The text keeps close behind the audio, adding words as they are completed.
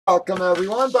Welcome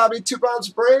everyone, Bobby 2 Bounce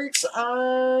Breaks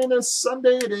on a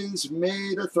Sunday. It is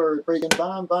May the 3rd. Breaking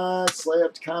Bomb Box,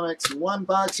 Slabbed Comics, one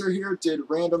boxer here. Did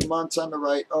random months on the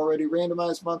right. Already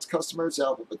randomized months, customers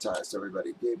alphabetized.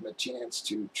 Everybody gave them a chance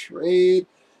to trade.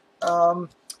 But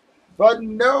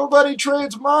nobody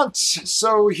trades months.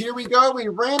 So here we go. We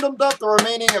randomed up the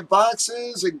remaining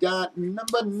boxes. It got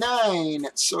number 9.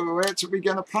 So that's what we're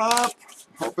going to pop.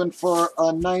 Hoping for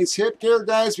a nice hit here,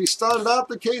 guys. We started out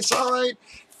the case all right.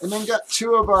 And then got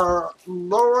 2 of our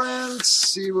lower ends.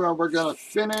 See where we're going to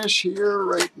finish here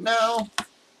right now.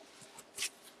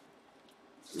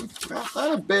 Well,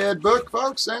 not a bad book,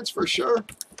 folks. That's for sure.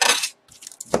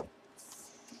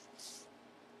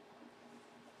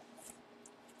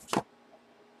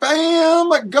 Bam!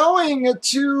 Going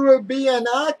to be an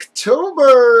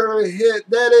October hit.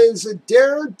 That is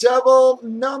Daredevil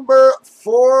number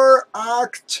 4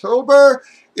 October.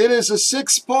 It is a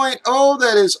 6.0.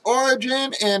 That is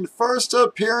origin and first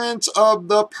appearance of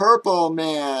the Purple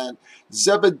Man,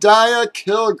 Zebediah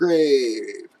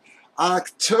Kilgrave.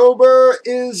 October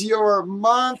is your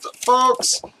month,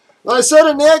 folks. Like I said,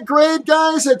 in that grade,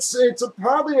 guys, it's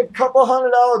probably a couple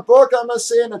 $100 book. I'm going to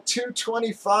say in the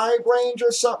 $225 range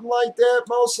or something like that,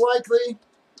 most likely,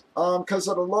 because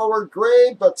of the lower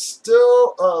grade, but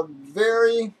still a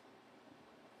very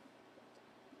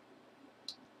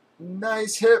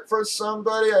nice hit for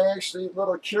somebody. I actually a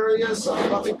little curious.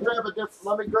 Let me grab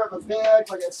a bag.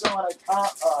 Like I said, when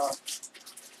I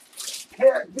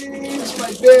pack these,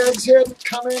 my bags hadn't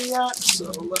come in yet,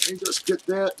 so let me just get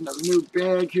that in a new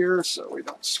bag here so we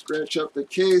don't scratch up the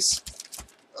case.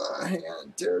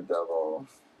 And Daredevil.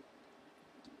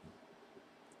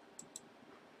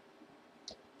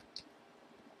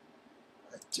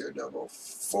 Daredevil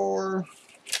 4.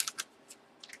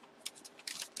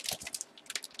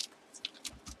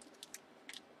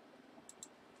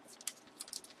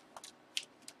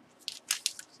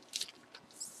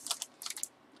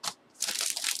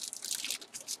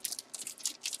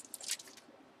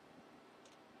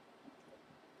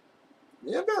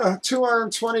 Yeah, about a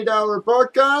 $220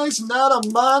 book, guys. Not a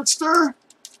monster,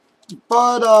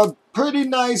 but a pretty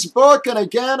nice book. And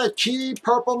again, a key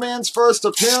Purple Man's first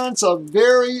appearance. A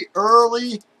very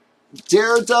early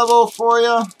Daredevil for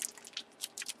you.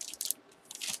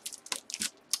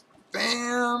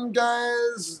 Bam,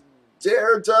 guys.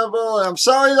 Daredevil. I'm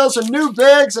sorry, those are new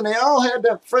bags, and they all had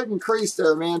that friggin' crease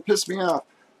there, man. Pissed me off.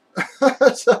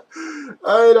 So,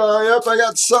 yep, I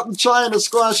got something trying to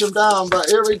squash them down, but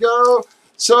here we go.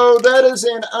 So that is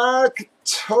in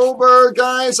October,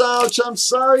 guys. Ouch, I'm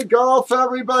sorry, golf,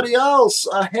 everybody else.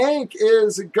 Hank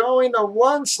is going to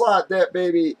 1 slot that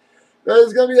baby. That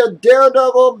is going to be a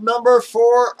Daredevil number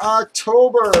 4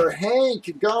 October.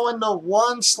 Hank going to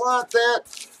 1 slot that.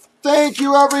 Thank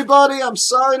you, everybody. I'm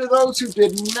sorry to those who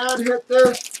did not hit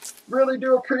there. Really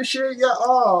do appreciate you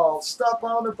all. Stop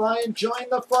on by and join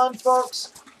the fun,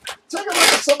 folks. Take a look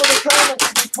at some of the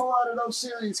comics we pull out of those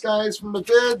series, guys. From the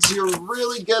bids, you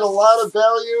really get a lot of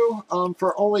value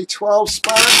for only 12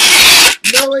 spots.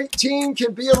 No 18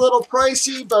 can be a little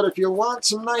pricey, but if you want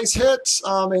some nice hits,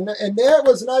 and that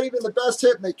was not even the best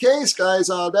hit in the case, guys.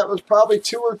 That was probably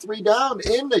 2 or 3 down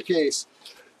in the case.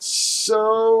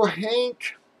 So,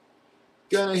 Hank,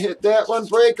 gonna hit that one.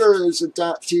 Breakers at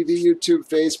 .tv, YouTube,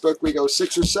 Facebook. We go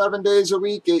 6 or 7 days a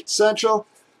week, 8 Central.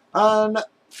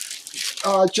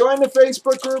 Join the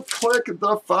Facebook group. Click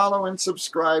the follow and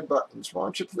subscribe buttons.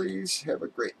 Won't you please? Have a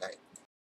great night.